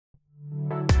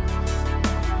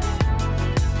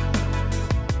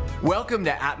Welcome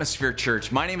to Atmosphere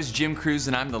Church. My name is Jim Cruz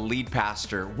and I'm the lead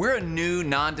pastor. We're a new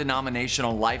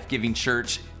non-denominational life-giving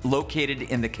church located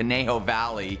in the Conejo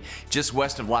Valley, just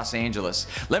west of Los Angeles.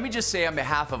 Let me just say on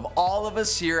behalf of all of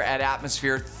us here at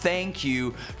Atmosphere, thank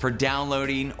you for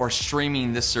downloading or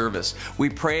streaming this service. We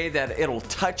pray that it'll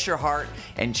touch your heart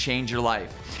and change your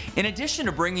life. In addition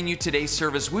to bringing you today's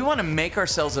service, we want to make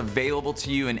ourselves available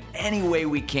to you in any way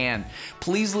we can.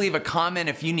 Please leave a comment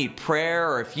if you need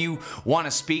prayer or if you want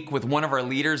to speak with one of our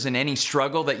leaders in any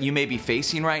struggle that you may be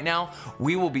facing right now.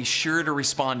 We will be sure to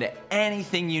respond to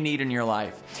anything you need in your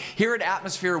life. Here at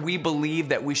Atmosphere, we believe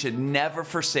that we should never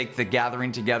forsake the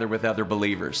gathering together with other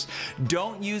believers.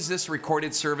 Don't use this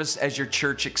recorded service as your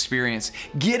church experience.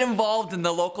 Get involved in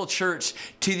the local church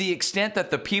to the extent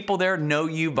that the people there know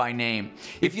you by name.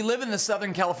 If you live in the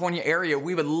Southern California area,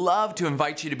 we would love to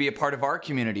invite you to be a part of our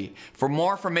community. For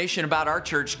more information about our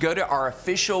church, go to our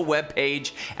official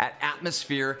webpage at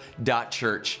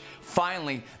atmosphere.church.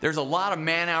 Finally, there's a lot of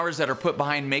man hours that are put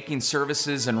behind making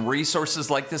services and resources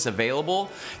like this available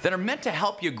that are meant to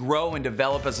help you grow and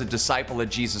develop as a disciple of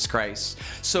Jesus Christ.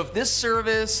 So if this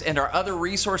service and our other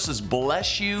resources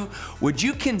bless you, would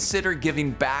you consider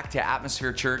giving back to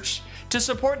Atmosphere Church to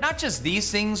support not just these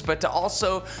things, but to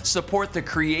also support the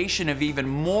creation of even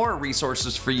more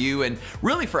resources for you and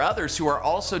really for others who are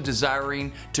also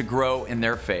desiring to grow in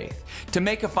their faith? To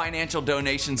make a financial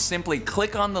donation, simply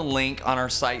click on the link on our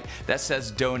site that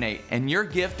says donate, and your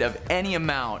gift of any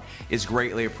amount is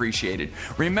greatly appreciated.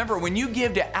 Remember, when you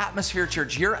give to Atmosphere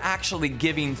Church, you're actually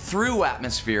giving through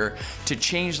Atmosphere to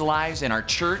change lives in our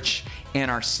church, in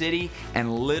our city,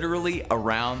 and literally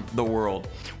around the world.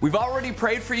 We've already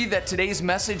prayed for you that today's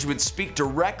message would speak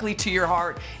directly to your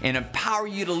heart and empower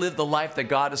you to live the life that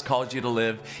God has called you to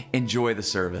live. Enjoy the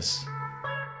service.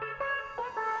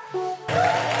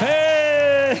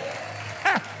 Hey!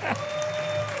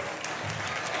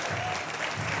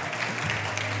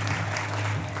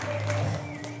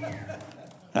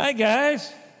 Hi,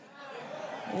 guys.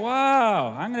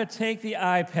 Wow, I'm going to take the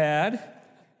iPad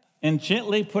and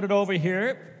gently put it over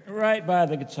here, right by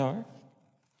the guitar.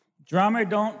 Drummer,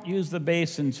 don't use the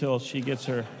bass until she gets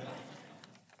her.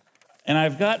 And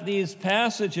I've got these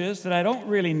passages that I don't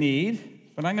really need,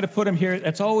 but I'm going to put them here.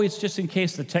 That's always just in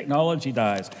case the technology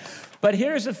dies. But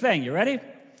here's the thing. You ready?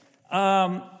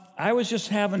 I was just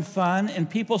having fun, and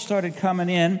people started coming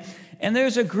in, and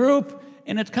there's a group,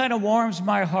 and it kind of warms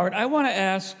my heart. I want to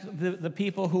ask the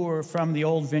people who are from the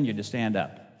old vineyard to stand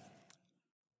up.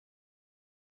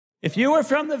 If you were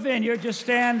from the vineyard, just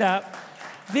stand up.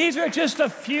 These are just a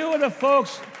few of the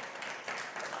folks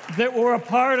that were a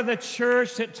part of the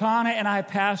church that Tana and I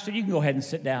pastored. You can go ahead and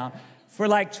sit down. For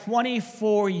like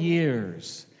 24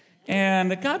 years.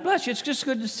 And God bless you. It's just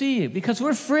good to see you because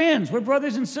we're friends. We're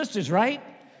brothers and sisters, right?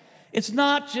 It's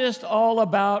not just all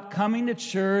about coming to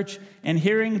church and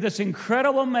hearing this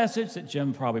incredible message that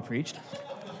Jim probably preached,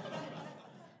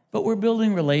 but we're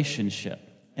building relationship.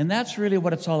 And that's really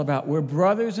what it's all about. We're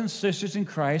brothers and sisters in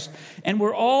Christ, and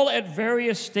we're all at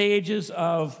various stages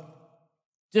of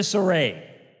disarray.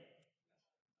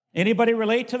 Anybody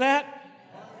relate to that?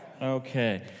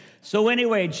 Okay. So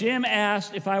anyway, Jim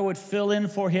asked if I would fill in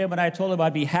for him, and I told him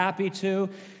I'd be happy to.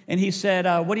 And he said,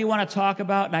 what do you want to talk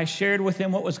about? And I shared with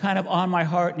him what was kind of on my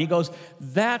heart. And he goes,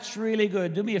 that's really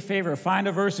good. Do me a favor, find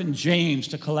a verse in James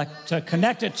to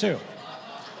connect it to.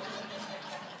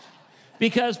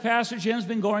 Because Pastor Jim's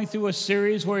been going through a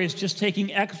series where he's just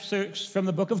taking excerpts from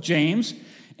the book of James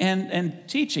and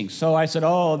teaching. So I said,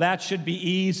 that should be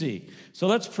easy. So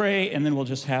let's pray, and then we'll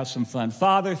just have some fun.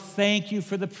 Father, thank you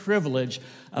for the privilege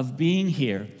of being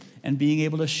here and being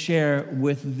able to share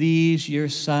with these, your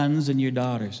sons and your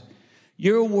daughters.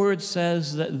 Your word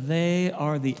says that they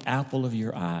are the apple of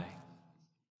your eye.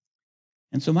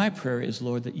 And so my prayer is,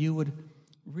 Lord, that you would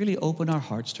really open our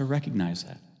hearts to recognize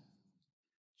that.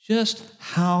 Just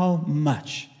how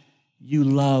much you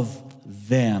love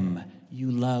them,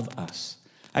 you love us.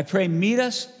 I pray, meet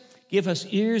us, give us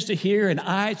ears to hear and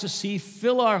eyes to see,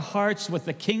 fill our hearts with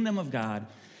the kingdom of God,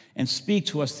 and speak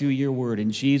to us through your word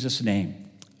in Jesus' name.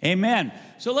 Amen.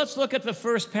 So let's look at the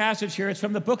first passage here. It's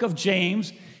from the book of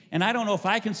James, and I don't know if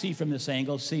I can see from this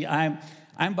angle. See, I'm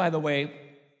by the way,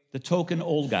 the token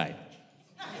old guy.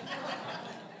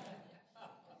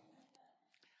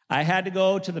 I had to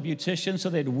go to the beautician so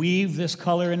they'd weave this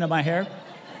color into my hair.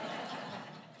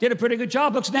 Did a pretty good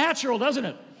job. Looks natural, doesn't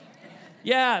it?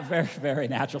 Yeah, very, very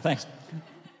natural. Thanks.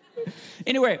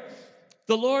 Anyway,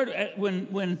 the Lord,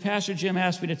 when Pastor Jim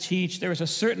asked me to teach, there was a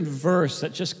certain verse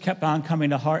that just kept on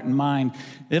coming to heart and mind.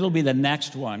 It'll be the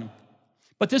next one.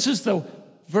 But this is the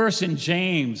verse in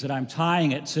James that I'm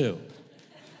tying it to.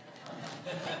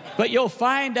 But you'll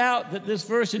find out that this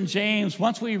verse in James,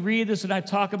 once we read this and I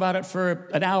talk about it for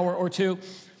an hour or two,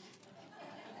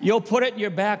 you'll put it in your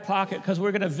back pocket because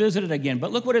we're going to visit it again.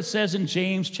 But look what it says in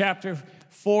James chapter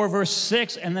 4, verse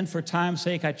 6, and then for time's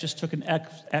sake, I just took an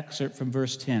excerpt from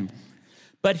verse 10.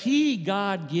 But he,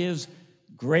 God, gives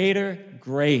greater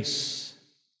grace.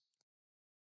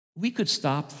 We could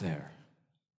stop there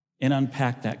and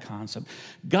unpack that concept.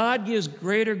 God gives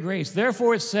greater grace.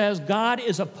 Therefore, it says, God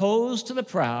is opposed to the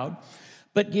proud,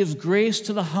 but gives grace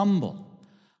to the humble.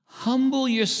 Humble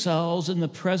yourselves in the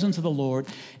presence of the Lord,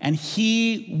 and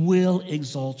he will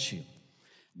exalt you.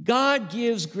 God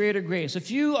gives greater grace. If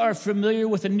you are familiar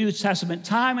with the New Testament,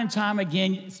 time and time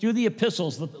again, through the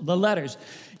epistles, the letters,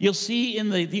 you'll see in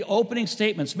the opening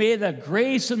statements, may the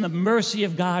grace and the mercy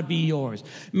of God be yours.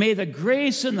 May the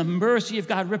grace and the mercy of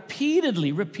God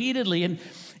repeatedly. And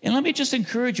let me just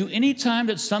encourage you, anytime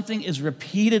that something is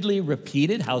repeatedly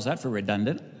repeated, how's that for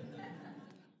redundant?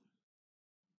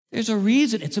 There's a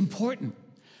reason it's important.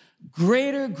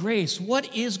 Greater grace.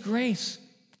 What is grace?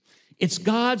 It's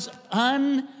God's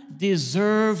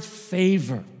undeserved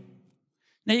favor.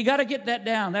 Now, you got to get that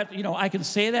down. I can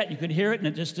say that, you can hear it, and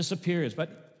it just disappears,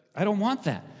 but I don't want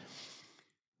that.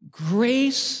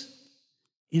 Grace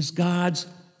is God's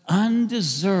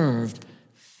undeserved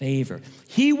favor.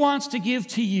 He wants to give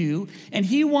to you, and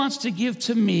he wants to give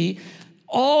to me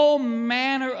all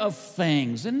manner of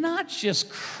things, and not just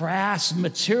crass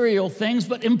material things,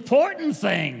 but important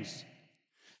things.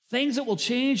 Things that will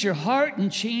change your heart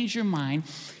and change your mind,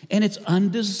 and it's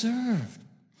undeserved.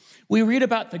 We read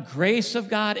about the grace of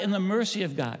God and the mercy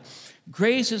of God.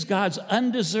 Grace is God's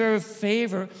undeserved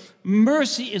favor.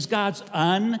 Mercy is God's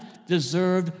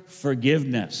undeserved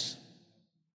forgiveness.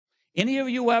 Any of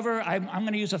you ever, I'm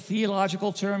going to use a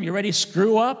theological term, you ready,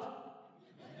 screw up?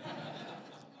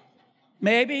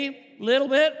 Maybe, a little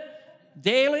bit,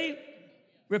 daily,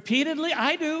 repeatedly,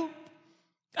 I do.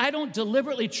 I don't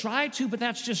deliberately try to, but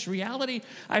that's just reality.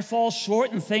 I fall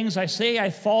short in things I say. I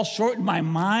fall short in my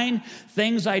mind,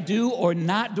 things I do, or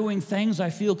not doing things I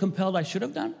feel compelled I should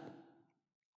have done.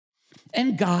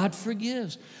 And God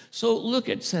forgives. So look,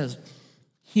 it says,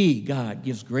 he, God,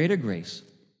 gives greater grace.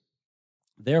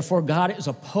 Therefore, God is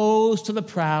opposed to the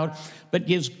proud, but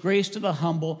gives grace to the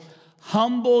humble.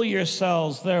 Humble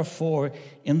yourselves, therefore,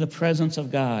 in the presence of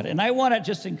God. And I want to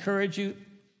just encourage you,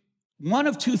 one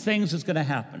of two things is going to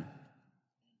happen.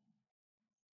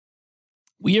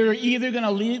 We are either going to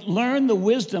learn the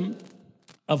wisdom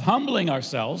of humbling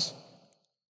ourselves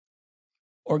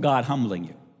or God humbling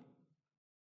you.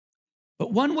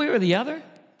 But one way or the other,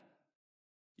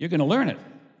 you're going to learn it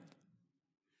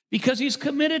because he's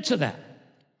committed to that.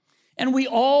 And we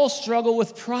all struggle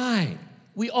with pride.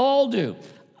 We all do.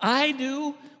 I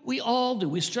do. We all do.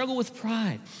 We struggle with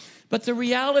pride. But the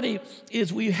reality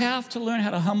is we have to learn how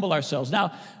to humble ourselves.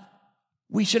 Now,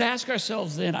 we should ask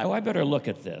ourselves then, I better look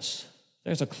at this.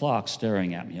 There's a clock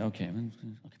staring at me. Okay.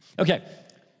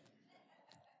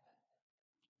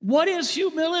 What is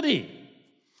humility?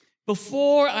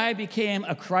 Before I became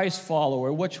a Christ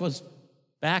follower, which was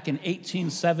back in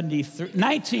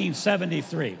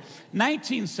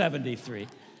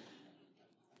 1973,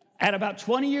 at about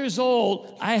 20 years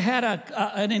old, I had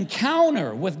an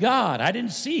encounter with God. I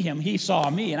didn't see him, he saw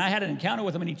me, and I had an encounter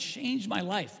with him, and he changed my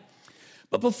life.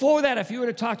 But before that, if you were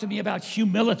to talk to me about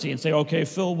humility and say, okay,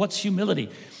 Phil, what's humility?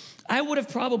 I would have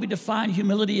probably defined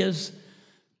humility as,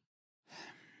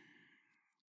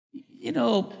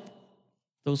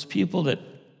 those people that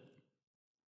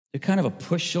they're kind of a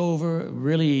pushover,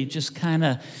 really just kind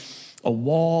of a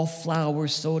wallflower,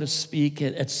 so to speak,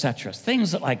 etc.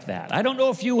 Things like that. I don't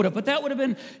know if you would have, but that would have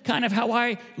been kind of how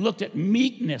I looked at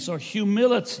meekness or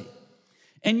humility.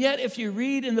 And yet, if you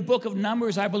read in the book of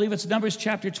Numbers, I believe it's Numbers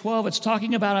chapter 12, it's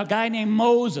talking about a guy named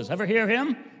Moses. Ever hear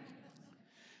him?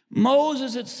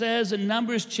 Moses, it says in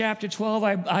Numbers chapter 12,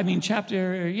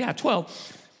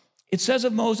 12, it says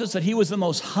of Moses that he was the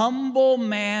most humble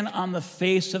man on the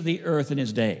face of the earth in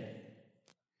his day.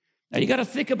 Now, you got to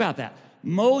think about that.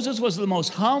 Moses was the most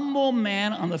humble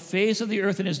man on the face of the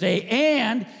earth in his day,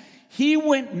 and he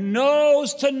went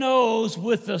nose to nose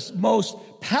with the most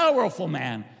powerful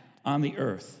man on the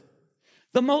earth.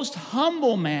 The most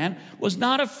humble man was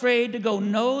not afraid to go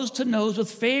nose to nose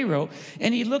with Pharaoh,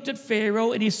 and he looked at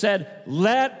Pharaoh and he said,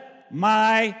 "Let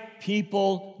my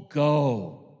people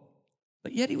go."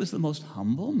 But yet he was the most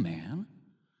humble man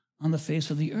on the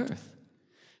face of the earth.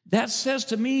 That says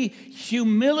to me,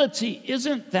 humility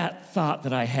isn't that thought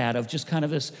that I had of just kind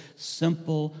of this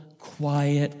simple,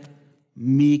 quiet,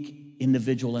 meek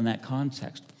individual in that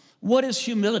context. What is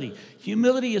humility?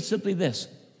 Humility is simply this: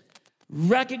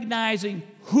 recognizing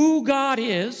who God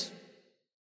is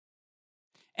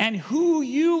and who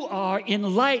you are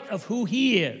in light of who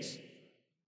He is.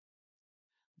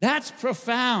 That's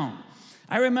profound.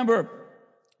 I remember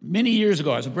many years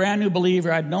ago, I was a brand new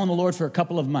believer. I'd known the Lord for a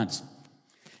couple of months.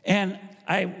 And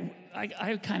I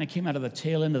kind of came out of the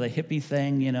tail end of the hippie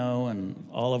thing, you know, and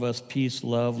all of us, peace,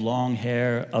 love, long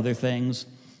hair, other things.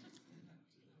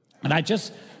 And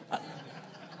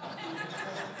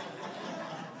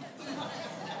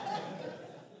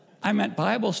I meant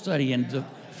Bible study and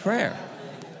prayer.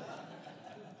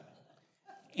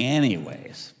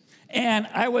 Anyways, and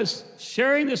I was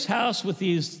sharing this house with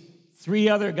these 3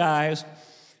 other guys,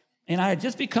 and I had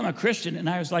just become a Christian, and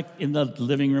I was like in the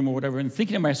living room or whatever, and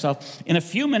thinking to myself, in a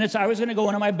few minutes, I was going to go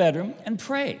into my bedroom and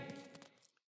pray.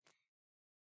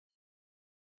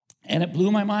 And it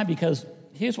blew my mind because,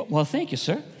 well, thank you,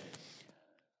 sir.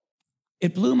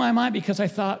 It blew my mind because I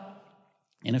thought,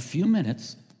 in a few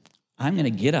minutes, I'm going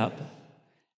to get up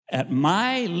at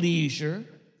my leisure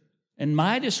and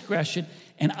my discretion,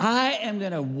 and I am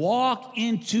going to walk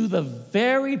into the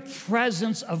very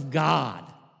presence of God,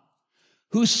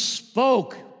 who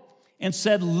spoke and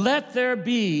said, "Let there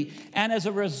be." And as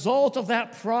a result of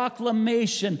that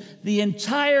proclamation, the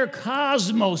entire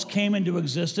cosmos came into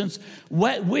existence,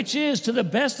 which is, to the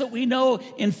best that we know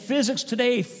in physics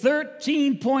today,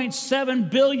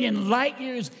 13.7 billion light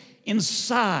years in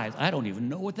size. I don't even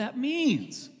know what that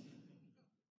means.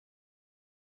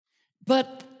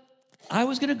 But I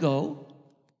was going to go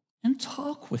and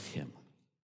talk with Him.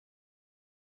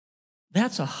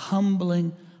 That's a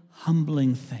humbling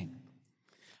thing.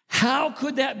 How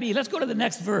could that be? Let's go to the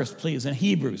next verse, please, in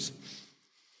Hebrews.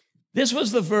 This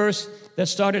was the verse that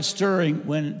started stirring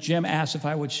when Jim asked if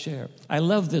I would share. I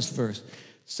love this verse. It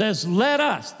says, "Let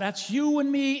us," that's you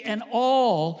and me and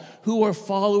all who are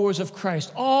followers of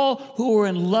Christ, all who are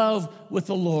in love with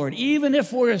the Lord, even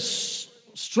if we're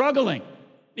struggling,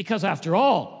 because after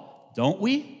all, don't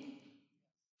we?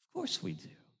 Of course we do.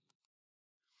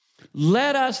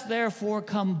 "Let us therefore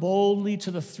come boldly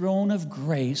to the throne of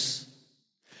grace,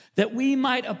 that we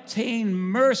might obtain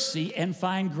mercy and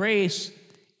find grace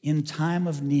in time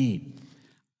of need."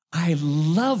 I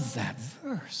love that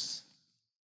verse.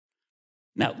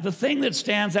 Now, the thing that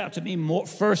stands out to me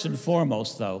first and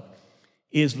foremost, though,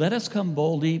 is let us come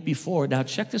boldly before, now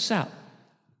check this out,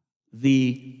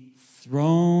 the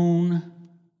throne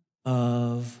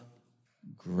of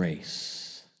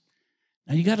grace.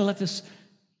 Now, you got to let this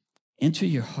enter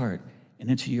your heart and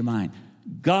into your mind.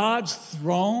 God's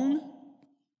throne,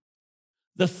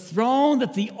 the throne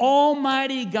that the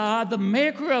Almighty God, the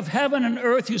maker of heaven and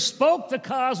earth, who spoke the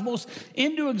cosmos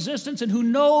into existence and who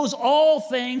knows all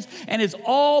things and is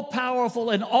all-powerful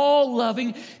and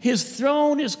all-loving, His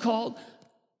throne is called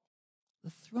the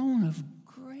throne of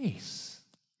grace.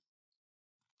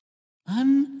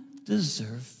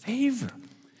 Undeserved favor.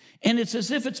 And it's as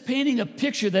if it's painting a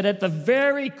picture that at the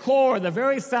very core, the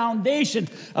very foundation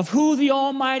of who the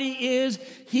Almighty is,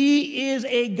 He is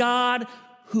a God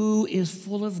who is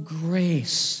full of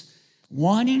grace,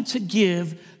 wanting to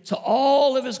give to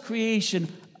all of His creation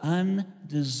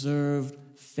undeserved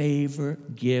favor,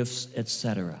 gifts,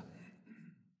 etc.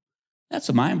 That's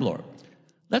a mind blower.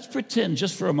 Let's pretend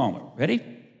just for a moment. Ready?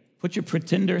 Put your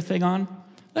pretender thing on.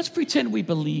 Let's pretend we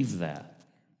believe that.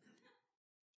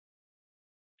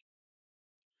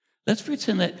 Let's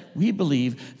pretend that we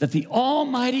believe that the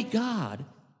Almighty God,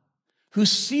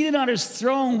 who's seated on His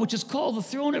throne, which is called the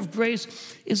throne of grace,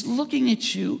 is looking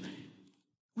at you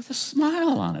with a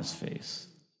smile on His face.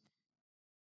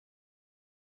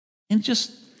 And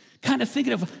just kind of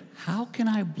thinking of, how can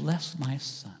I bless my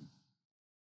son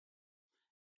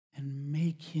and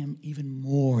make him even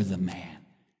more the man?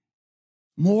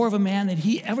 More of a man than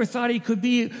he ever thought he could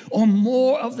be, or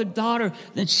more of the daughter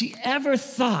than she ever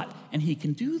thought. And He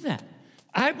can do that.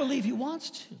 I believe He wants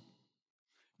to.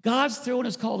 God's throne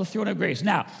is called the throne of grace.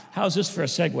 Now, how's this for a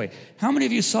segue? How many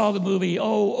of you saw the movie,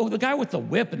 the guy with the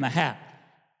whip and the hat?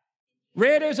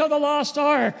 Raiders of the Lost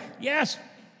Ark. Yes.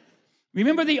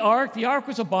 Remember the ark? The ark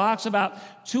was a box about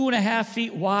 2.5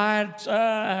 feet wide,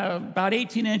 about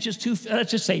 18 inches,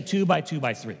 let's just say 2 by 2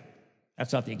 by 3.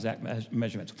 That's not the exact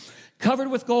measurements. Covered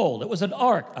with gold. It was an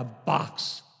ark, a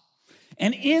box.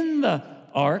 And in the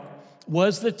ark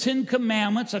was the 10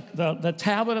 Commandments, the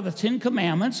tablet of the 10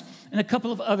 Commandments, and a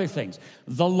couple of other things.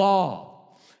 The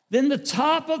law. Then the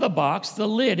top of the box, the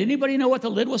lid. Anybody know what the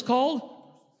lid was called?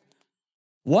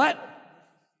 What?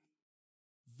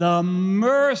 The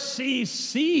mercy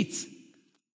seat.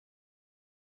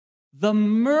 The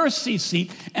mercy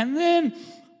seat. And then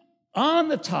On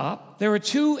the top, there were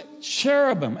two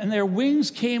cherubim, and their wings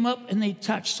came up and they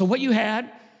touched. So what you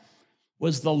had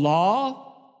was the law,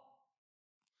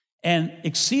 and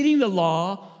exceeding the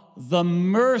law, the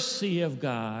mercy of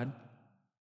God,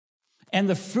 and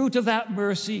the fruit of that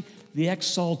mercy, the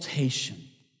exaltation.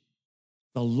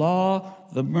 The law,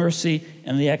 the mercy,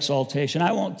 and the exaltation.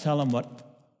 I won't tell them what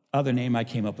other name I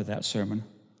came up with that sermon.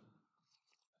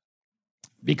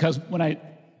 Because when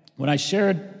I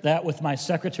shared that with my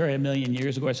secretary a million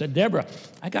years ago, I said, Deborah,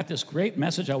 I got this great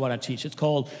message I want to teach. It's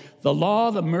called The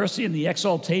Law, the Mercy, and the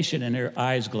Exaltation, and her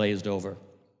eyes glazed over.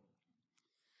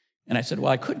 And I said,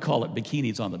 well, I could call it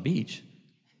Bikinis on the Beach.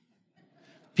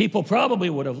 People probably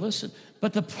would have listened.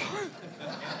 But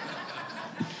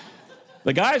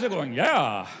the guys are going,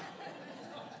 yeah.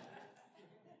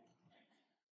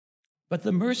 But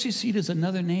the mercy seat is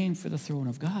another name for the throne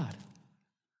of God.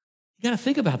 You got to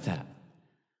think about that.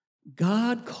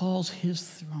 God calls his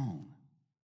throne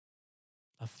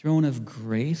a throne of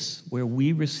grace where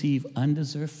we receive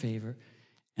undeserved favor,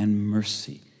 and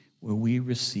mercy where we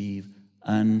receive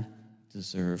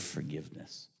undeserved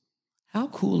forgiveness. How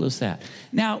cool is that?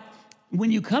 Now,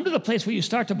 when you come to the place where you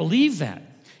start to believe that,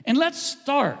 and let's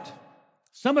start.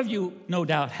 Some of you, no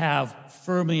doubt, have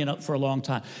firmly for a long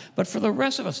time. But for the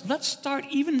rest of us, let's start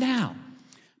even now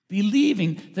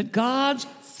believing that God's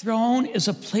throne is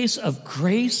a place of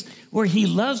grace where he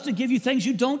loves to give you things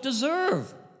you don't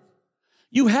deserve.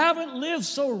 You haven't lived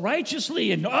so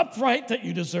righteously and upright that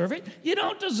you deserve it. You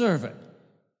don't deserve it.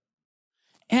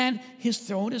 And his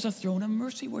throne is a throne of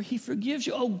mercy where he forgives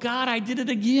you. Oh, God, I did it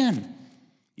again.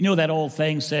 You know that old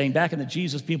thing saying, back in the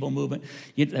Jesus People movement,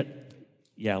 a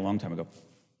long time ago.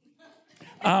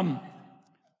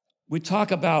 We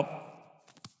talk about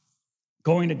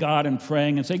going to God and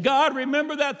praying and say, God,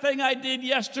 remember that thing I did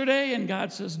yesterday? And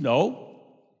God says, no.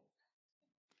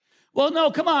 Well,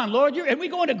 no, come on, Lord. And we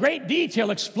go into great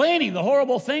detail explaining the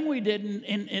horrible thing we did.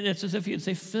 And it's as if you'd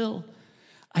say, Phil,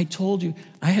 I told you,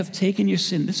 I have taken your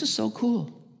sin. This is so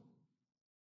cool.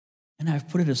 And I've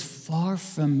put it as far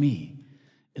from me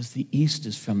as the east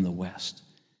is from the west.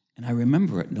 And I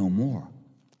remember it no more.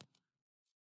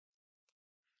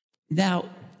 Now,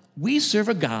 we serve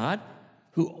a God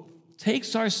who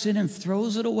takes our sin and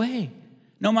throws it away,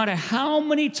 no matter how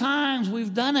many times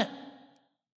we've done it.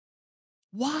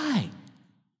 Why?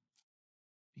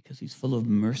 Because he's full of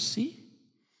mercy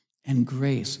and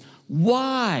grace.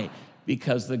 Why?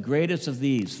 Because the greatest of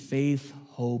these, faith,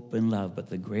 hope, and love, but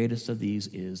the greatest of these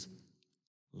is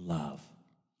love.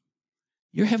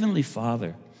 Your Heavenly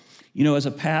Father, you know, as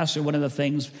a pastor, one of the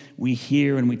things we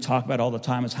hear and we talk about all the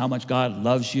time is how much God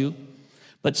loves you.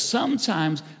 But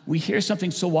sometimes we hear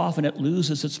something so often it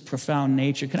loses its profound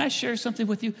nature. Can I share something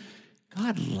with you?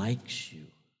 God likes you.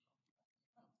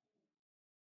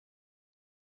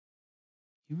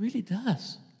 He really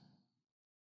does.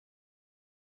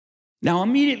 Now,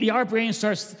 immediately our brain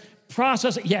starts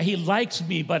processing, yeah, he likes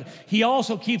me, but he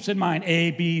also keeps in mind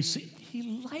A, B, C.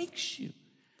 He likes you.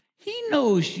 He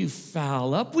knows you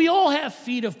foul up. We all have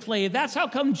feet of clay. That's how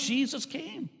come Jesus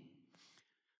came.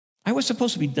 I was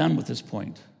supposed to be done with this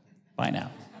point by now.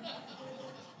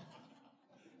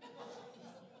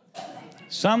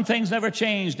 Some things never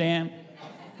change, Dan.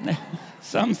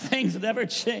 Some things never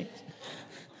change.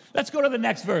 Let's go to the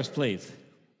next verse, please.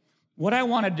 What I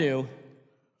want to do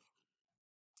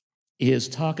is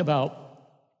talk about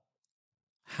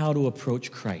how to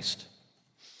approach Christ.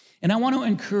 And I want to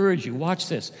encourage you, watch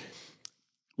this.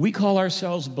 We call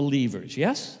ourselves believers,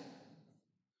 yes?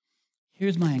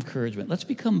 Here's my encouragement. Let's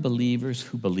become believers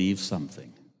who believe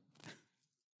something.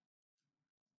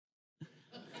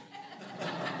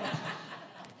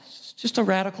 It's just a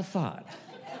radical thought.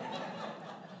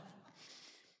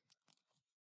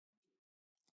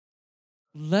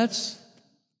 Let's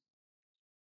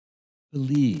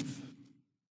believe.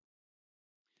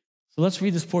 So let's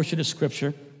read this portion of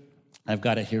Scripture. I've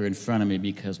got it here in front of me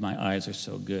because my eyes are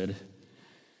so good.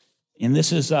 And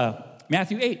this is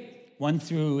Matthew 8. 1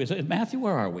 through, is it Matthew?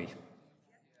 Where are we?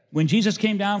 When Jesus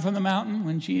came down from the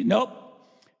mountain? Nope.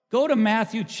 Go to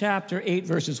Matthew chapter 8,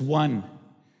 verses 1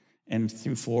 and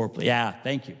through 4. Yeah,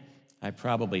 thank you. I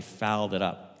probably fouled it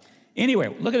up. Anyway,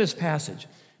 look at this passage.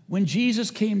 When Jesus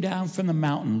came down from the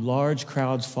mountain, large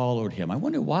crowds followed him. I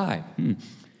wonder why.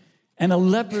 And a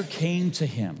leper came to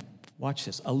him. Watch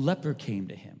this. A leper came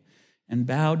to him and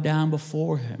bowed down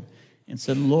before him and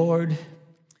said, Lord,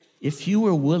 if you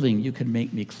were willing, you could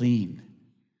make me clean.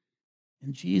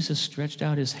 And Jesus stretched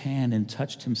out his hand and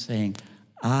touched him, saying,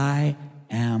 I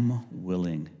am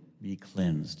willing, be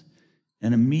cleansed.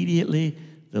 And immediately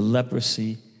the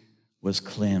leprosy was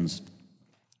cleansed.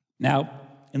 Now,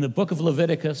 in the book of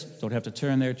Leviticus, don't have to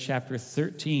turn there, chapter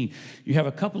 13, you have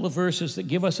a couple of verses that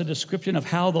give us a description of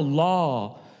how the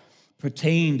law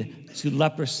pertained to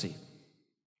leprosy.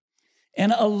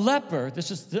 And a leper,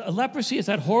 leprosy is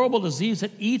that horrible disease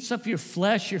that eats up your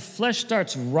flesh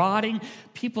starts rotting.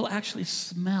 People actually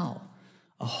smell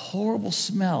a horrible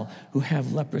smell who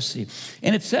have leprosy.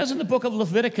 And it says in the book of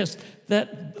Leviticus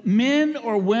that men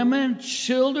or women,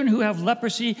 children who have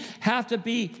leprosy have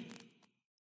to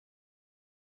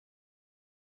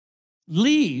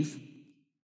leave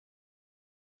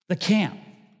the camp.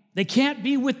 They can't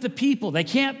be with the people. They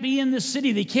can't be in the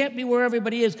city. They can't be where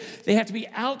everybody is. They have to be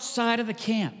outside of the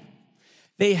camp.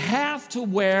 They have to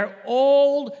wear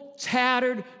old,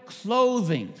 tattered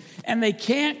clothing. And they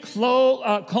can't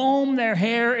comb their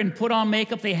hair and put on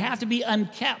makeup. They have to be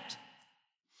unkept.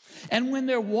 And when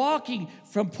they're walking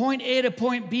from point A to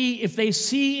point B, if they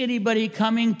see anybody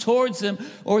coming towards them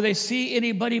or they see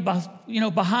anybody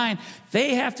behind,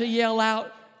 they have to yell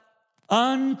out,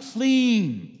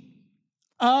 "Unclean,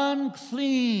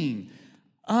 unclean,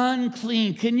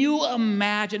 unclean." Can you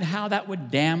imagine how that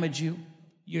would damage you,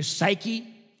 your psyche?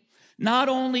 Not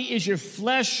only is your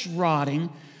flesh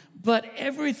rotting, but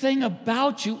everything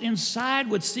about you inside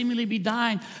would seemingly be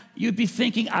dying. You'd be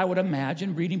thinking, I would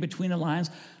imagine, reading between the lines,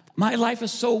 my life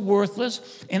is so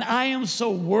worthless, and I am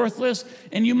so worthless.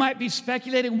 And you might be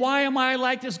speculating, why am I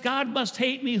like this? God must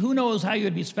hate me. Who knows how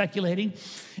you'd be speculating?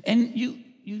 And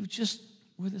you just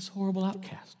were this horrible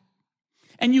outcast.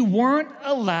 And you weren't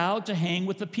allowed to hang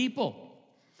with the people.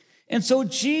 And so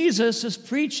Jesus is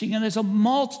preaching, and there's a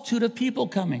multitude of people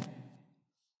coming.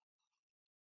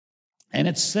 And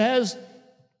it says,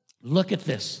 look at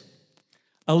this.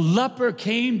 A leper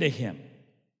came to him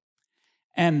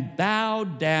and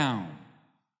bowed down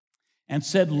and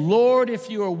said, "Lord, if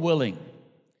you are willing."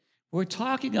 We're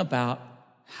talking about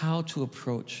how to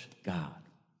approach God.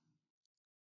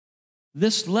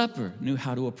 This leper knew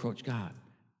how to approach God.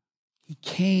 He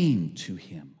came to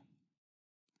him.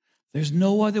 There's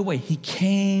no other way. He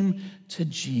came to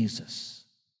Jesus.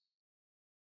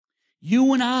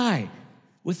 You and I,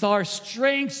 with our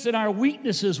strengths and our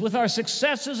weaknesses, with our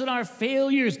successes and our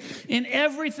failures, and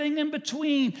everything in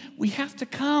between, we have to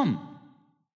come.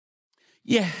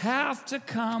 You have to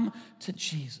come to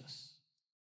Jesus.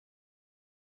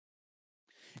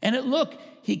 And look,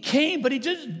 he came, but he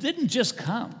didn't just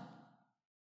come.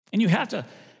 And you have to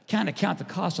kind of count the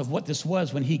cost of what this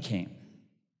was when he came.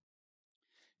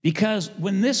 Because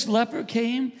when this leper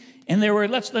came, and there were,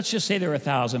 let's just say there were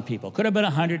 1,000 people. Could have been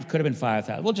 100, could have been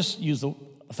 5,000. We'll just use the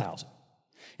 1,000.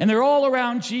 And they're all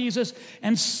around Jesus,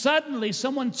 and suddenly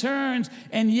someone turns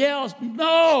and yells,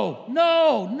 "No,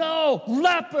 no, no,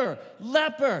 leper,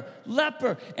 leper,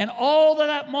 leper." And all of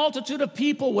that multitude of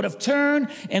people would have turned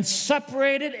and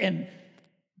separated and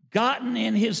gotten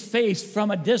in his face from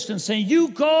a distance, saying, "You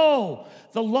go.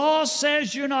 The law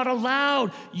says you're not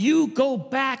allowed. You go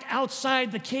back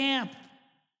outside the camp."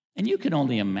 And you can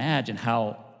only imagine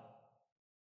how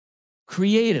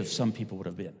creative some people would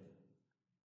have been.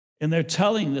 And they're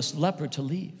telling this leper to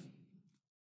leave.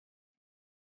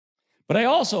 But I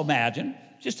also imagine,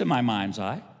 just in my mind's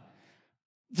eye,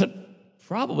 that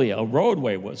probably a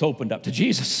roadway was opened up to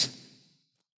Jesus.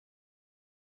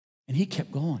 And he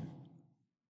kept going.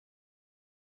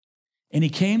 And he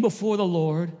came before the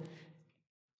Lord,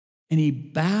 and he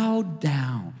bowed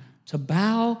down. To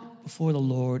bow before the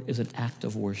Lord is an act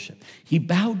of worship. He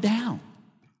bowed down.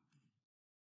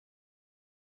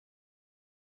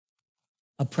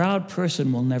 A proud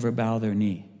person will never bow their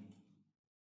knee.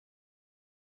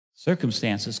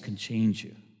 Circumstances can change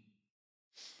you.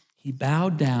 He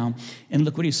bowed down, and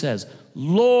look what he says,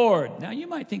 "Lord." Now, you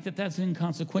might think that that's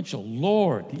inconsequential.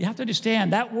 Lord. You have to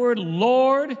understand, that word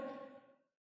Lord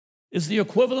is the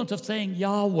equivalent of saying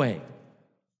Yahweh.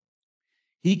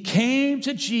 He came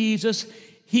to Jesus,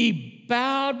 he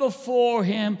bowed before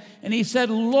him, and he said,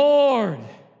 "Lord."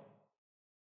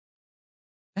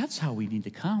 That's how we need to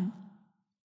come.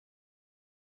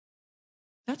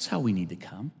 That's how we need to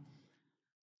come.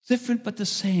 Different but the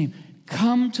same.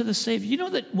 Come to the Savior. You know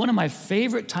that one of my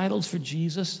favorite titles for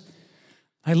Jesus?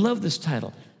 I love this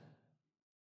title.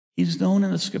 He's known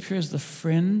in the scripture as the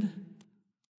friend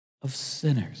of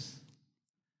sinners.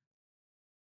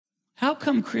 How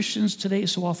come Christians today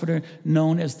so often are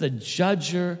known as the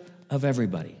judger of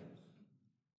everybody?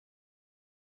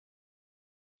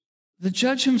 The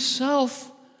judge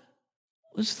himself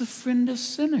was the friend of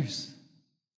sinners.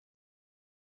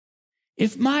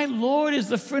 If my Lord is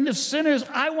the friend of sinners,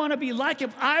 I want to be like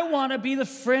him. I want to be the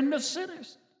friend of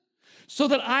sinners. so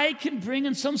that I can bring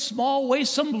in some small way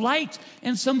some light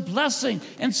and some blessing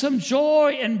and some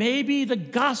joy and maybe the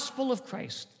gospel of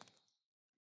Christ.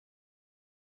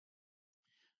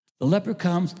 The leper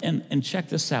comes, and check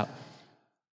this out.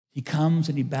 He comes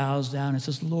and he bows down and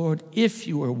says, Lord, if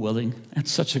you are willing,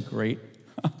 that's such a great.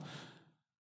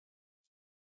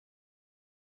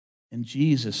 And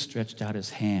Jesus stretched out his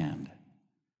hand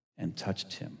and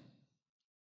touched him.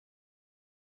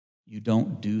 You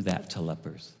don't do that to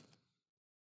lepers.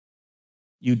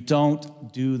 You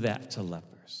don't do that to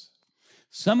lepers.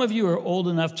 Some of you are old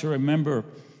enough to remember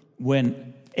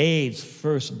when AIDS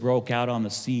first broke out on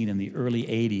the scene in the early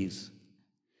 80s.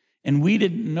 And we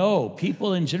didn't know,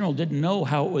 people in general didn't know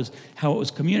how it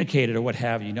was communicated or what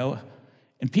have you,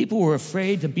 And people were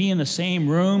afraid to be in the same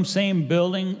room, same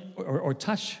building, or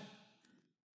touch.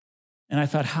 And I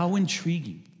thought, how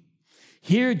intriguing.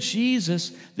 Here,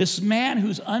 Jesus, this man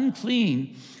who's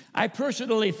unclean, I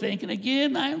personally think, and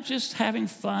again, I'm just having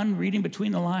fun reading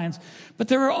between the lines, but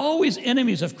there are always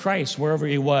enemies of Christ wherever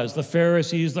he was. The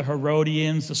Pharisees, the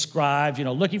Herodians, the scribes,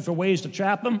 looking for ways to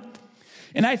trap him.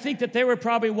 And I think that they were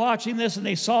probably watching this and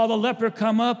they saw the leper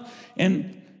come up,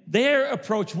 and their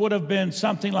approach would have been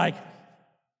something like,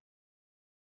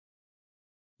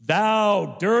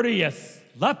 thou dirtiest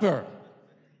leper,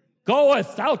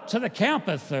 goeth out to the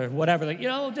campus, or whatever.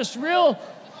 This real.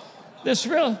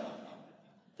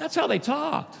 That's how they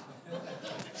talked.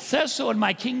 It says so in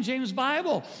my King James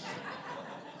Bible.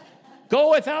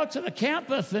 Goeth out to the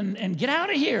campus and get out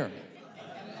of here.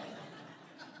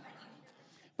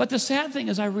 But the sad thing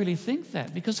is I really think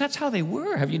that, because that's how they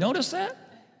were. Have you noticed that?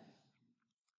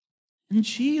 And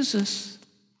Jesus,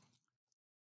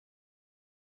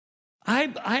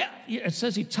 it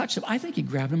says he touched him. I think he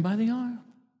grabbed him by the arm.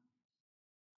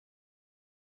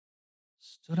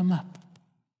 Stood him up.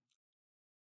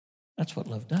 That's what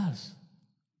love does.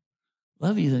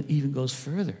 Love even goes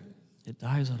further. It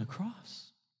dies on a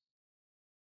cross.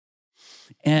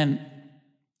 And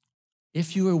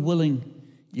if you are willing,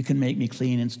 you can make me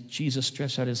clean. And Jesus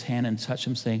stretched out his hand and touched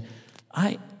him, saying,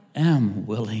 I am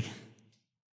willing.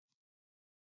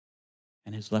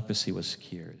 And his leprosy was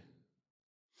cured.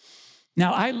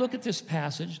 Now, I look at this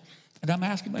passage, and I'm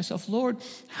asking myself, Lord,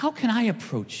 how can I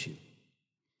approach you?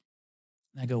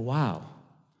 And I go, wow,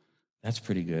 that's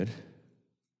pretty good.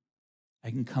 I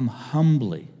can come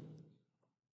humbly.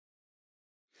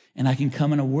 And I can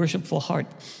come in a worshipful heart.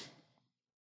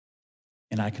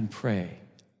 And I can pray.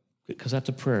 Because that's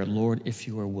a prayer. Lord, if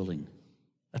you are willing.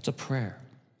 That's a prayer.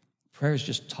 Prayer is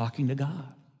just talking to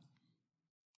God.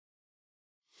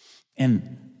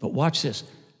 But watch this.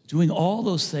 Doing all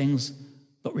those things,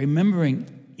 but remembering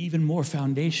even more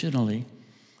foundationally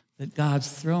that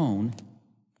God's throne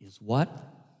is what?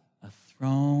 A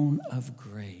throne of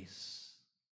grace.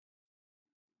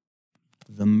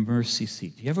 The mercy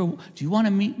seat. Do you want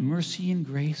to meet mercy and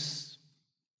grace?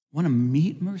 Want to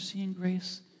meet mercy and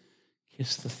grace?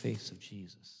 Kiss the face of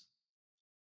Jesus.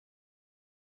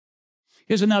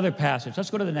 Here's another passage. Let's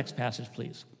go to the next passage,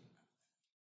 please.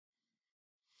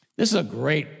 This is a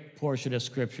great portion of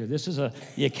Scripture. This is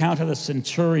the account of the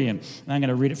centurion. And I'm going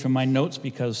to read it from my notes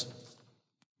because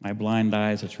my blind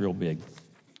eyes, it's real big.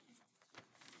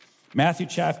 Matthew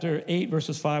chapter 8,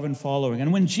 verses 5 and following.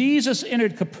 And when Jesus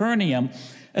entered Capernaum,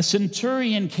 a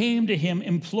centurion came to him,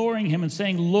 imploring him and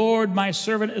saying, Lord, my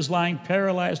servant is lying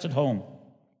paralyzed at home,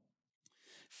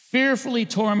 fearfully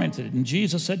tormented. And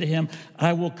Jesus said to him,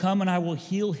 I will come and I will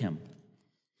heal him.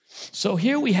 So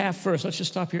here we have first, let's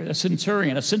just stop here, a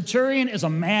centurion. A centurion is a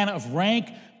man of rank,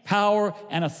 power,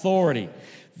 and authority.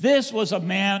 This was a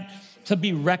man to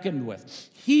be reckoned with.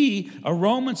 He, a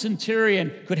Roman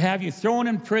centurion, could have you thrown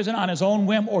in prison on his own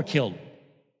whim or killed.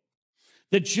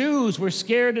 The Jews were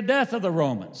scared to death of the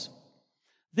Romans.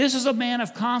 This is a man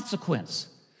of consequence.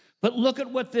 But look at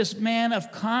what this man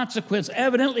of consequence,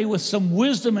 evidently with some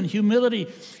wisdom and humility,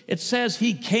 it says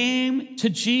he came to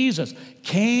Jesus,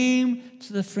 came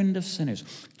to the friend of sinners,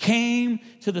 came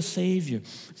to the Savior.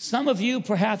 Some of you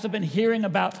perhaps have been hearing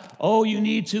about, you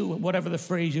need to, whatever the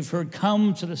phrase you've heard,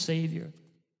 come to the Savior.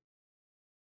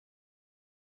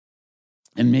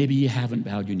 And maybe you haven't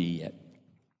bowed your knee yet.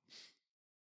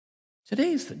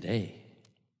 Today's the day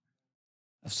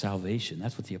of salvation.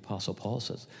 That's what the Apostle Paul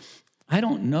says. I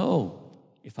don't know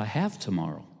if I have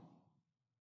tomorrow.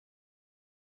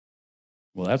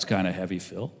 Well, that's kind of heavy,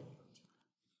 Phil.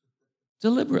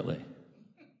 Deliberately.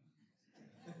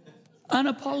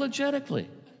 Unapologetically.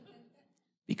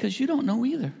 Because you don't know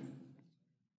either.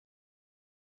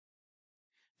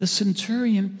 The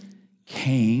centurion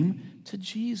came to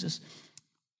Jesus,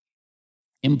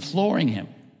 imploring him.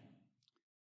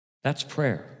 That's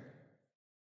prayer.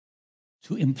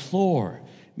 To implore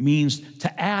means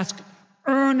to ask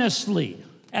earnestly,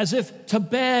 as if to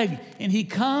beg. And he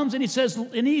comes and he says,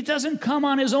 and he doesn't come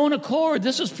on his own accord.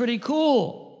 This is pretty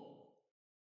cool.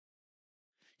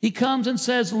 He comes and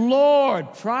says,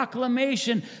 Lord,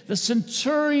 proclamation. The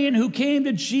centurion who came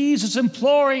to Jesus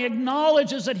imploring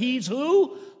acknowledges that he's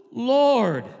who?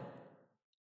 Lord.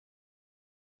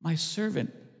 My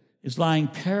servant is lying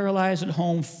paralyzed at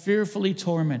home, fearfully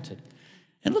tormented.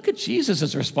 And look at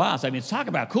Jesus' response. I mean, talk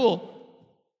about cool.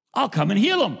 I'll come and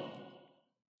heal him.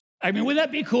 I mean, would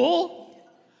that be cool?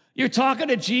 You're talking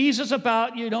to Jesus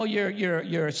about,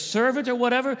 your servant or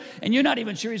whatever, and you're not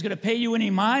even sure he's going to pay you any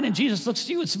mind, and Jesus looks at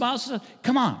you and smiles and says,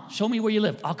 come on, show me where you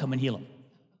live. I'll come and heal him.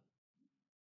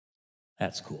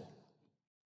 That's cool.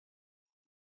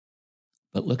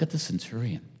 But look at the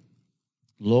centurion.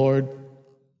 Lord,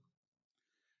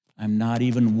 I'm not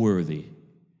even worthy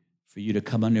for you to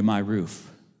come under my roof,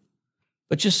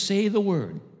 but just say the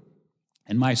word,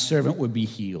 and my servant would be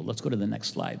healed. Let's go to the next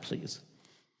slide, please.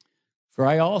 For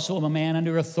I also am a man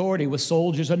under authority with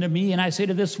soldiers under me, and I say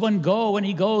to this one, go, and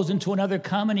he goes, and to another,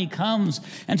 come, and he comes,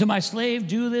 and to my slave,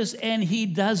 do this, and he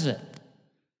does it.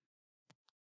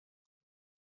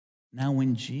 Now,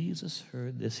 when Jesus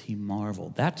heard this, he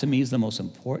marveled. That, to me, is the most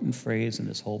important phrase in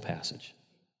this whole passage.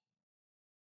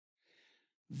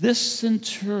 This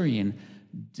centurion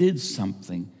did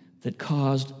something that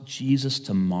caused Jesus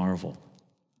to marvel.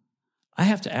 I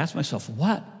have to ask myself,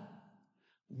 what?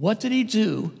 What did he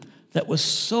do that was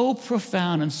so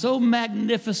profound and so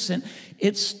magnificent,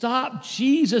 it stopped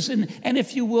Jesus and,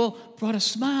 if you will, brought a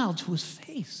smile to his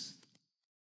face?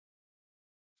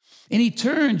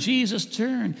 And Jesus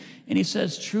turned, and he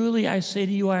says, truly I say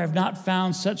to you, I have not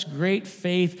found such great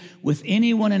faith with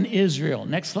anyone in Israel.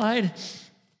 Next slide.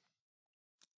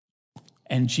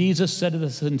 And Jesus said to the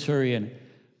centurion,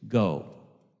 go,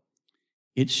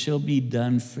 it shall be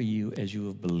done for you as you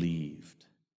have believed.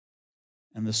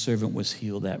 And the servant was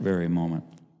healed that very moment.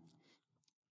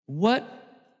 What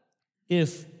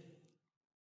if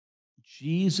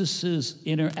Jesus'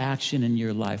 interaction in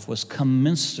your life was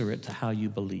commensurate to how you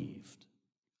believed?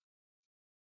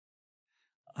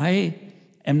 I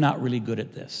am not really good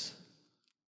at this,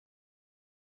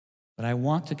 but I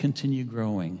want to continue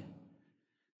growing,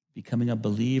 becoming a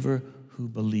believer who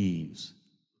believes.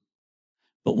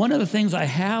 But one of the things I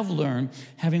have learned,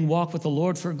 having walked with the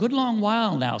Lord for a good long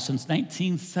while now, since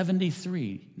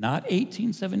 1973, not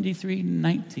 1873,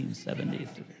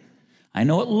 1973. I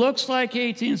know it looks like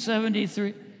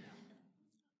 1873,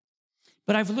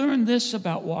 but I've learned this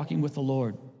about walking with the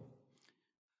Lord.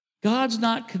 God's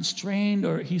not constrained,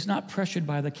 or he's not pressured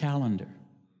by the calendar.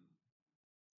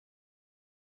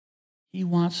 He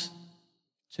wants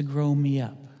to grow me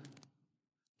up.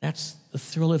 That's the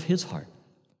thrill of his heart.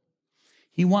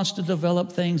 He wants to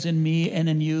develop things in me and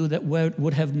in you that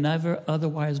would have never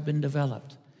otherwise been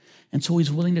developed. And so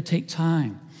he's willing to take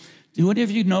time. Do any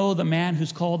of you know the man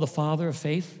who's called the father of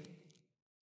faith?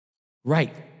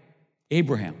 Right,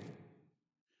 Abraham.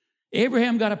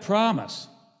 Abraham got a promise.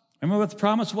 Remember what the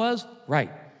promise was? Right,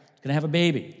 he's going to have a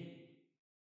baby.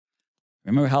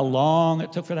 Remember how long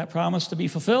it took for that promise to be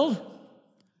fulfilled?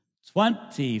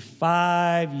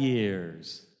 25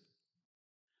 years.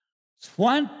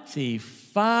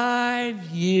 25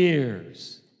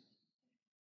 years.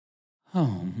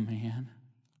 Oh, man.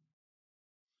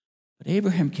 But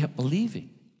Abraham kept believing.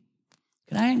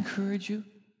 Can I encourage you?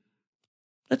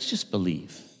 Let's just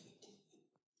believe.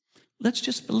 Let's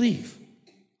just believe.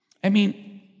 I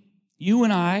mean, you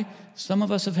and I, some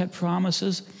of us have had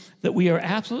promises that we are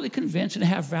absolutely convinced and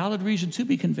have valid reason to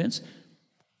be convinced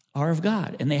are of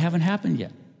God, and they haven't happened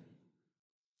yet.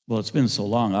 Well, it's been so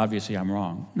long, obviously I'm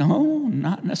wrong. No,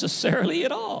 not necessarily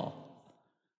at all.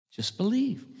 Just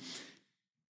believe.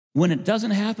 When it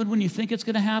doesn't happen when you think it's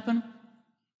going to happen,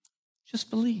 just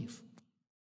believe.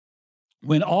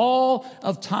 When all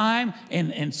of time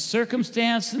and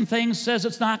circumstance and things says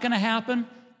it's not going to happen,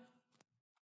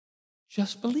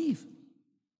 just believe.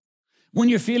 When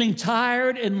you're feeling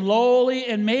tired and lowly,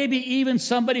 and maybe even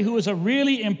somebody who is a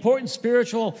really important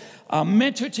spiritual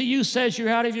mentor to you says you're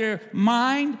out of your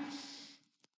mind,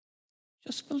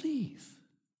 just believe.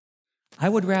 I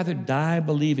would rather die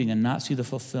believing and not see the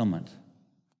fulfillment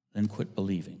than quit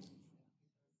believing.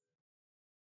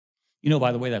 You know,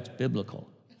 by the way, that's biblical.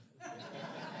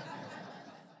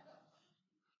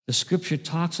 The scripture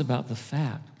talks about the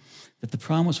fact that the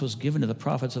promise was given to the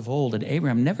prophets of old, and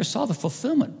Abraham never saw the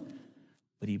fulfillment,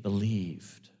 but he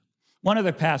believed. One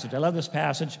other passage. I love this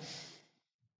passage.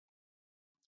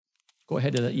 Go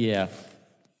ahead to that. Yeah.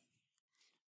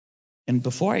 And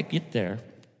before I get there,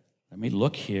 let me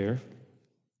look here.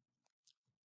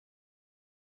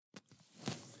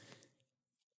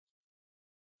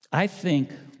 I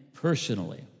think,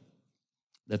 personally,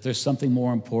 that there's something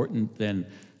more important than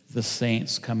the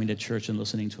saints coming to church and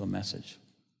listening to a message.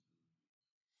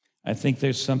 I think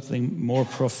there's something more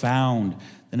profound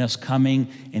than us coming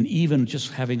and even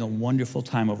just having a wonderful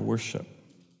time of worship.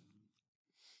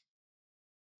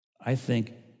 I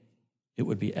think it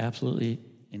would be absolutely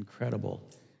incredible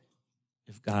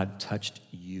if God touched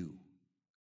you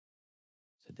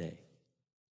today.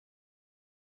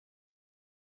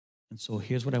 And so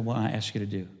here's what I want to ask you to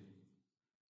do.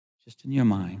 Just in your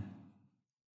mind,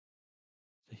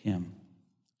 to Him,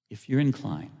 if you're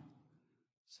inclined,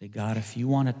 say, God, if you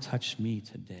want to touch me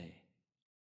today,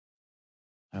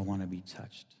 I want to be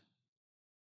touched.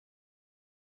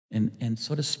 And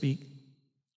so to speak,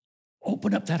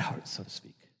 open up that heart, so to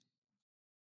speak.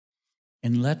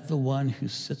 And let the one who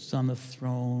sits on the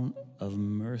throne of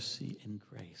mercy and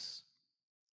grace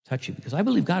touch you, because I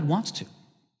believe God wants to.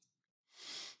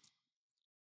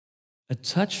 A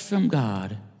touch from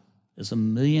God is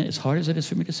as hard as it is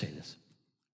for me to say this,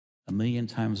 1,000,000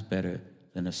 times better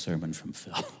than a sermon from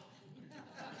Phil.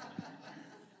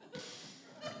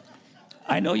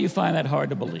 I know you find that hard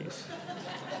to believe,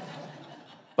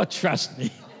 but trust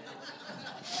me.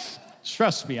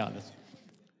 Trust me on this.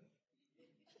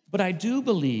 But I do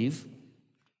believe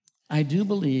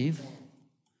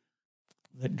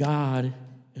that God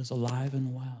is alive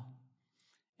and well,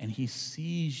 and He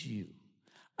sees you.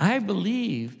 I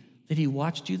believe that He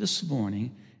watched you this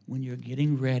morning when you're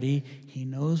getting ready. He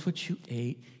knows what you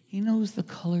ate. He knows the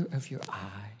color of your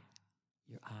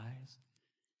eyes.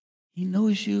 He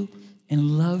knows you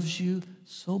and loves you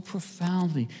so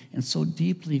profoundly and so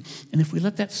deeply. And if we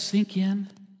let that sink in,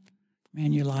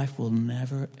 man, your life will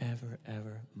never, ever,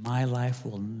 ever, my life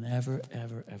will never,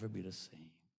 ever, ever be the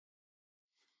same.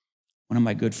 One of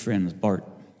my good friends, Bart.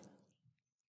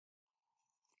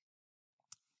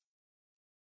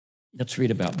 Let's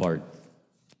read about Bart.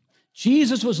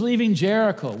 Jesus was leaving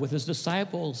Jericho with His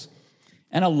disciples,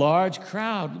 and a large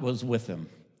crowd was with Him.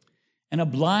 And a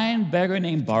blind beggar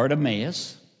named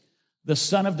Bartimaeus, the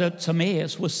son of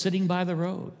Timaeus, was sitting by the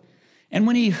road. And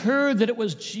when he heard that it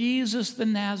was Jesus the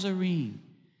Nazarene,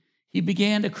 he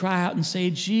began to cry out and say,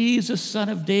 Jesus, Son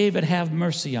of David, have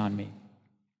mercy on me.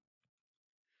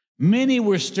 Many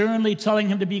were sternly telling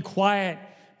him to be quiet,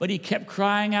 but he kept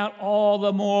crying out all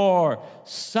the more,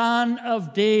 Son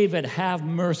of David, have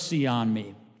mercy on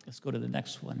me. Let's go to the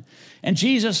next one. And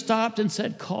Jesus stopped and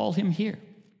said, call him here.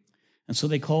 And so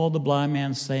they called the blind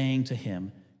man, saying to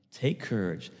him, take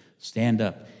courage, stand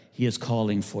up. He is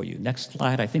calling for you. Next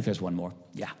slide. I think there's one more.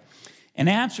 Yeah. And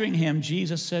answering him,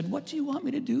 Jesus said, what do you want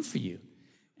me to do for you?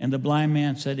 And the blind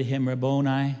man said to him,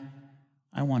 Rabboni,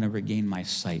 I want to regain my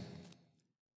sight.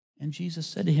 And Jesus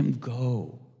said to him,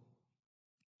 go.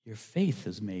 Your faith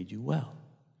has made you well.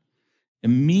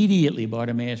 Immediately,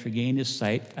 Bartimaeus regained his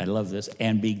sight, I love this,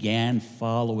 and began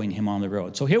following him on the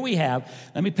road. So here we have,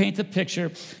 let me paint the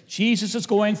picture. Jesus is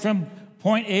going from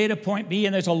point A to point B,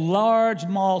 and there's a large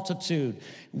multitude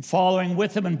following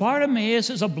with him. And Bartimaeus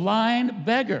is a blind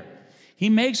beggar. He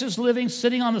makes his living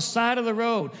sitting on the side of the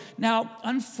road. Now,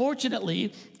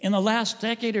 unfortunately, in the last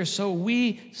decade or so,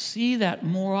 we see that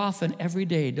more often every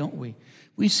day, don't we?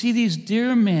 We see these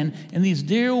dear men and these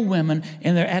dear women,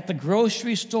 and they're at the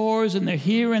grocery stores, and they're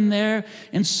here and there,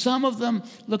 and some of them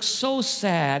look so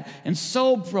sad and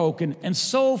so broken and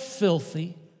so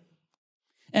filthy.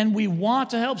 And we want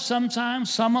to help sometimes.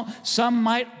 Some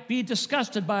might be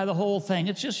disgusted by the whole thing.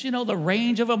 It's just, the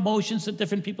range of emotions that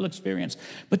different people experience.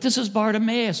 But this is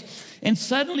Bartimaeus. And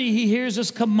suddenly he hears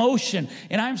this commotion.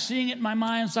 And I'm seeing it in my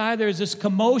mind's eye. There's this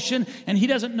commotion, and he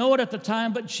doesn't know it at the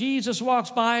time, but Jesus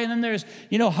walks by, and then there's,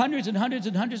 hundreds and hundreds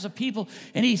and hundreds of people.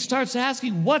 And he starts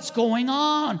asking, what's going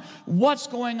on? What's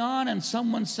going on? And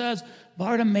someone says,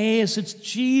 Bartimaeus, it's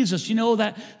Jesus.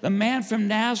 That the man from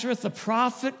Nazareth, the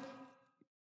prophet.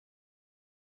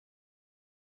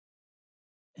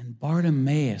 And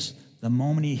Bartimaeus, the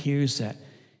moment he hears that,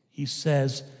 he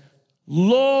says,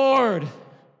 Lord,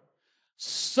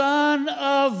 Son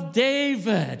of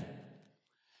David,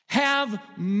 have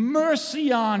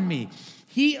mercy on me.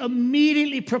 He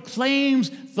immediately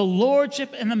proclaims the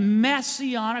lordship and the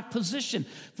messianic position.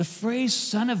 The phrase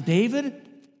Son of David,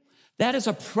 that is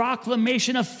a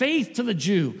proclamation of faith to the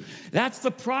Jew. That's the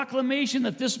proclamation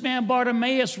that this man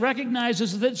Bartimaeus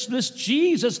recognizes that this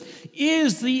Jesus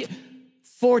is the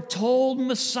foretold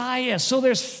Messiah. So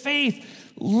there's faith.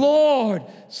 Lord,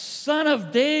 Son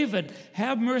of David,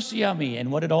 have mercy on me.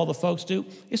 And what did all the folks do?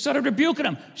 They started rebuking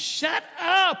him. Shut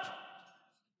up.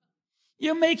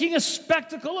 You're making a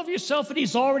spectacle of yourself, and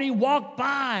he's already walked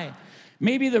by.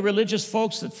 Maybe the religious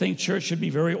folks that think church should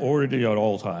be very orderly at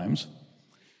all times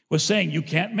was saying, you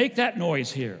can't make that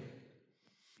noise here.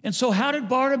 And so how did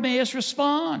Bartimaeus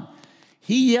respond?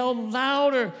 He yelled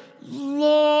louder,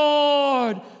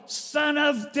 Lord, Son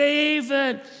of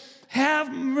David,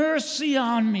 have mercy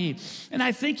on me. And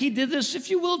I think he did this, if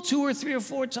you will, 2 or 3 or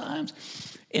 4 times.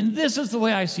 And this is the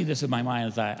way I see this in my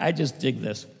mind's eye. I just dig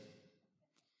this.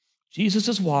 Jesus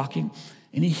is walking,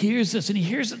 and he hears this, and he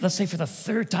hears it, let's say, for the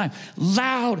 3rd time,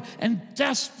 loud and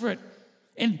desperate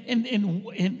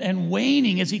and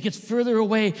waning as he gets further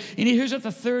away. And he hears it the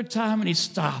 3rd time, and he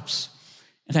stops.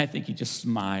 And I think he just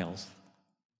smiles.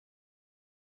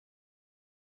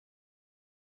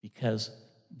 Because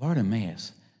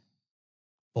Bartimaeus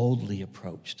boldly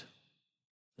approached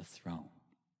the throne.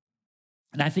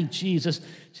 And I think Jesus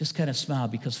just kind of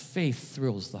smiled because faith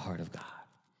thrills the heart of God.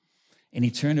 And he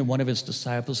turned to one of his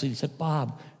disciples and he said,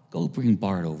 Bob, go bring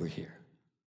Bart over here.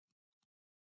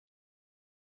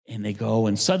 And they go,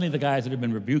 and suddenly the guys that had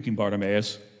been rebuking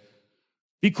Bartimaeus,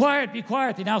 be quiet,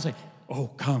 they now say, oh,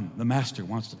 come, the master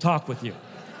wants to talk with you.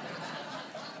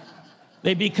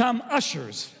 They become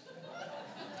ushers.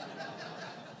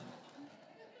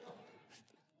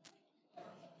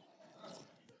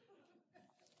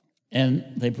 And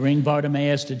they bring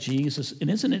Bartimaeus to Jesus. And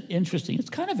isn't it interesting? It's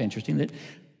kind of interesting that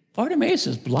Bartimaeus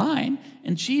is blind,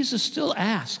 and Jesus still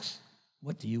asks,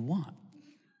 what do you want?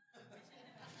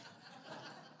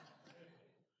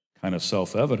 Kind of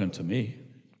self-evident to me.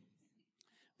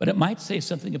 But it might say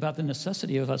something about the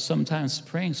necessity of us sometimes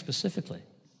praying specifically,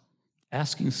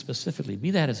 asking specifically,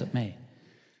 be that as it may.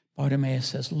 Bartimaeus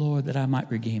says, Lord, that I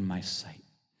might regain my sight.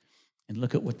 And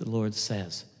look at what the Lord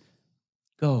says.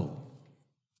 Go.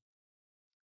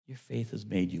 Your faith has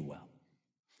made you well.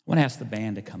 I want to ask the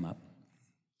band to come up.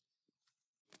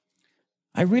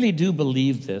 I really do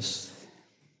believe this.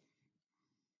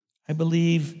 I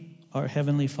believe our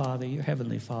Heavenly Father, your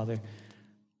Heavenly Father,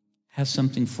 has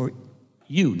something for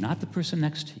you, not the person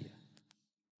next to you.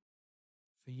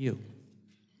 For you.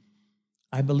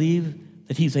 I believe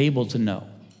that he's able to know.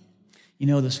 You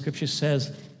know, the scripture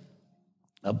says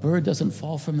a bird doesn't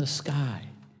fall from the sky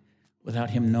without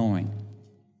him knowing.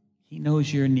 He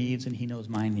knows your needs and he knows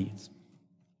my needs.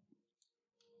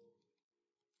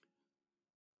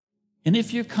 And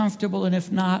if you're comfortable, and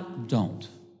if not, don't.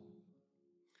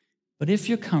 But if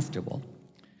you're comfortable,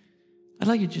 I'd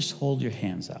like you to just hold your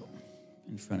hands out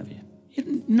in front of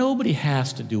you. Nobody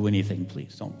has to do anything,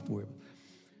 please. Don't worry.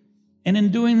 And in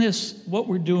doing this, what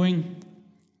we're doing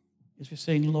is we're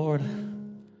saying, Lord,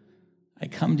 I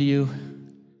come to you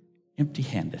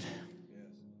empty-handed.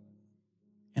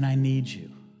 And I need you.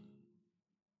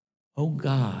 Oh,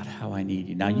 God, how I need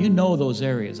you. Now, you know those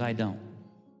areas. I don't.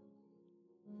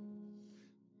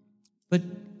 But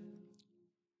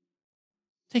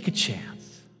take a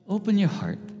chance. Open your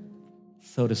heart,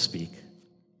 so to speak,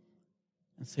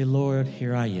 and say, Lord,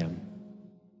 here I am.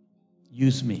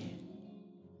 Use me.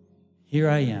 Here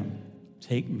I am.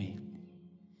 Take me.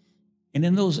 And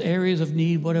in those areas of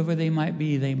need, whatever they might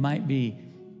be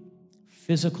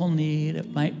physical need,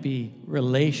 it might be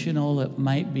relational, it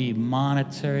might be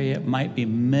monetary, it might be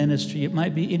ministry, it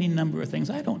might be any number of things.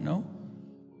 I don't know.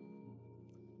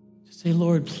 Just say,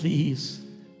 Lord, please,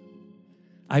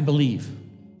 I believe.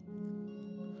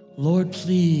 Lord,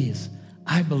 please,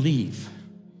 I believe.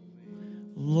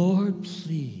 Lord,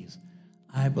 please,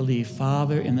 I believe.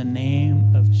 Father, in the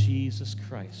name of Jesus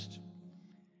Christ,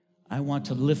 I want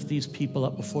to lift these people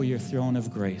up before your throne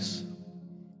of grace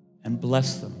and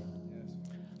bless them.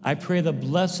 I pray the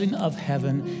blessing of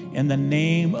heaven in the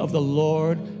name of the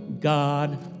Lord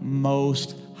God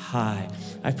Most High.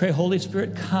 I pray, Holy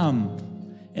Spirit, come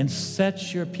and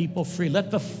set your people free.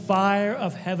 Let the fire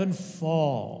of heaven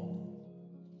fall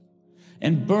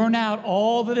and burn out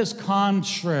all that is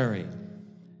contrary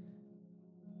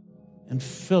and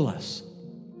fill us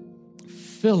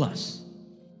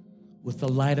with the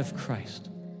light of Christ.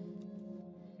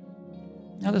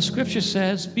 Now, the scripture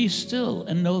says, be still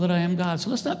and know that I am God. So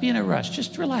let's not be in a rush.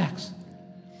 Just relax.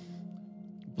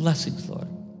 Blessings, Lord.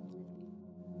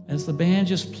 As the band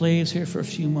just plays here for a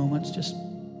few moments, just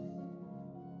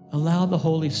allow the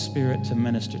Holy Spirit to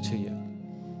minister to you.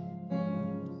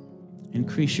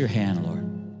 Increase your hand, Lord.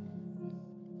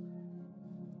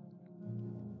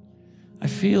 I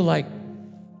feel like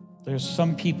there's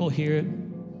some people here,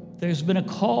 there's been a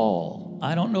call.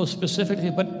 I don't know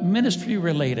specifically, but ministry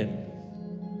related.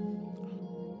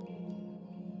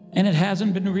 And it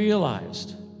hasn't been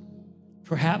realized,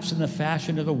 perhaps in the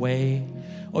fashion of the way,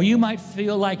 or you might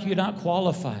feel like you're not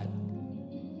qualified.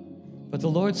 But the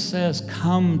Lord says,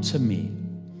 come to me,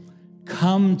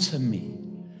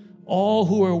 all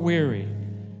who are weary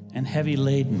and heavy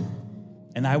laden,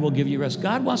 and I will give you rest.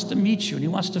 God wants to meet you, and he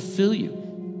wants to fill you.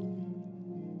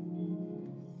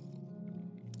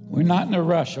 We're not in a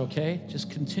rush, okay?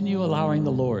 Just continue allowing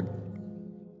the Lord.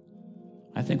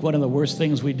 I think one of the worst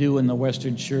things we do in the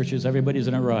Western church is everybody's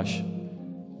in a rush.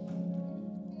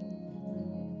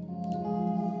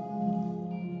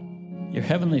 Your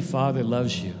Heavenly Father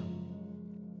loves you.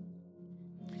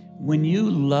 When you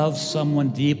love someone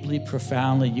deeply,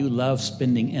 profoundly, you love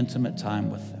spending intimate time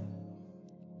with them.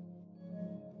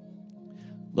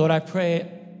 Lord, I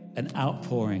pray an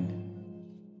outpouring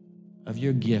of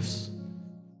your gifts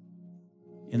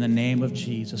in the name of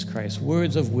Jesus Christ.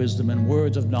 Words of wisdom and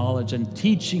words of knowledge and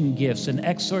teaching gifts and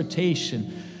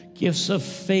exhortation, gifts of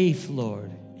faith,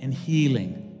 Lord, and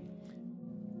healing.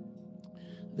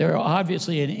 There are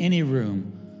obviously in any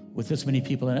room with this many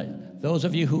people in it, those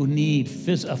of you who need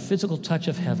a physical touch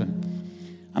of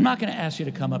heaven. I'm not going to ask you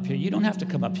to come up here. You don't have to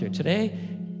come up here today.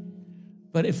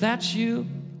 But if that's you,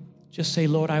 just say,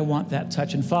 Lord, I want that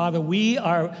touch. And Father, we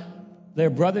are their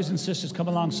brothers and sisters come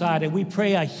alongside, and we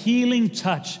pray a healing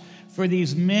touch for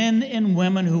these men and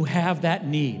women who have that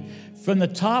need. From the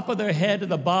top of their head to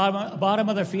the bottom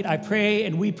of their feet, I pray,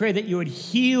 and we pray that you would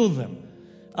heal them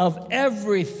of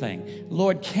everything.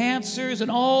 Lord, cancers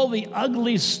and all the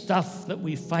ugly stuff that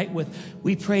we fight with,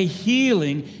 we pray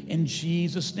healing in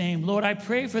Jesus' name. Lord, I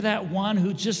pray for that one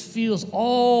who just feels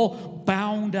all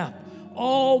bound up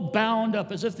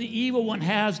as if the evil one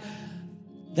has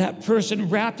that person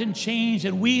wrapped in chains,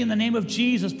 and we, in the name of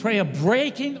Jesus, pray a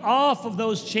breaking off of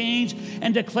those chains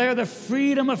and declare the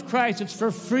freedom of Christ. It's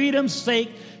for freedom's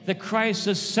sake that Christ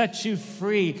has set you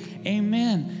free.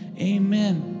 Amen.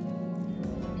 Amen.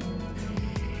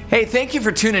 Hey, thank you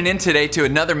for tuning in today to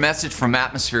another message from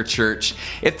Atmosphere Church.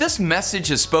 If this message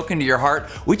has spoken to your heart,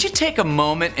 would you take a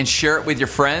moment and share it with your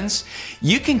friends?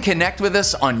 You can connect with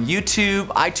us on YouTube,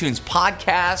 iTunes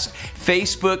Podcast,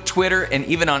 Facebook, Twitter, and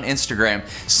even on Instagram.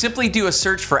 Simply do a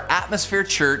search for Atmosphere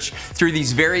Church through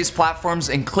these various platforms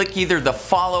and click either the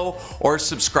follow or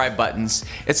subscribe buttons.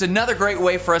 It's another great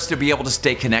way for us to be able to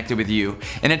stay connected with you.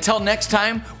 And until next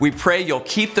time, we pray you'll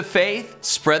keep the faith,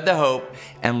 spread the hope,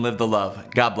 and live the love.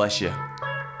 God bless you.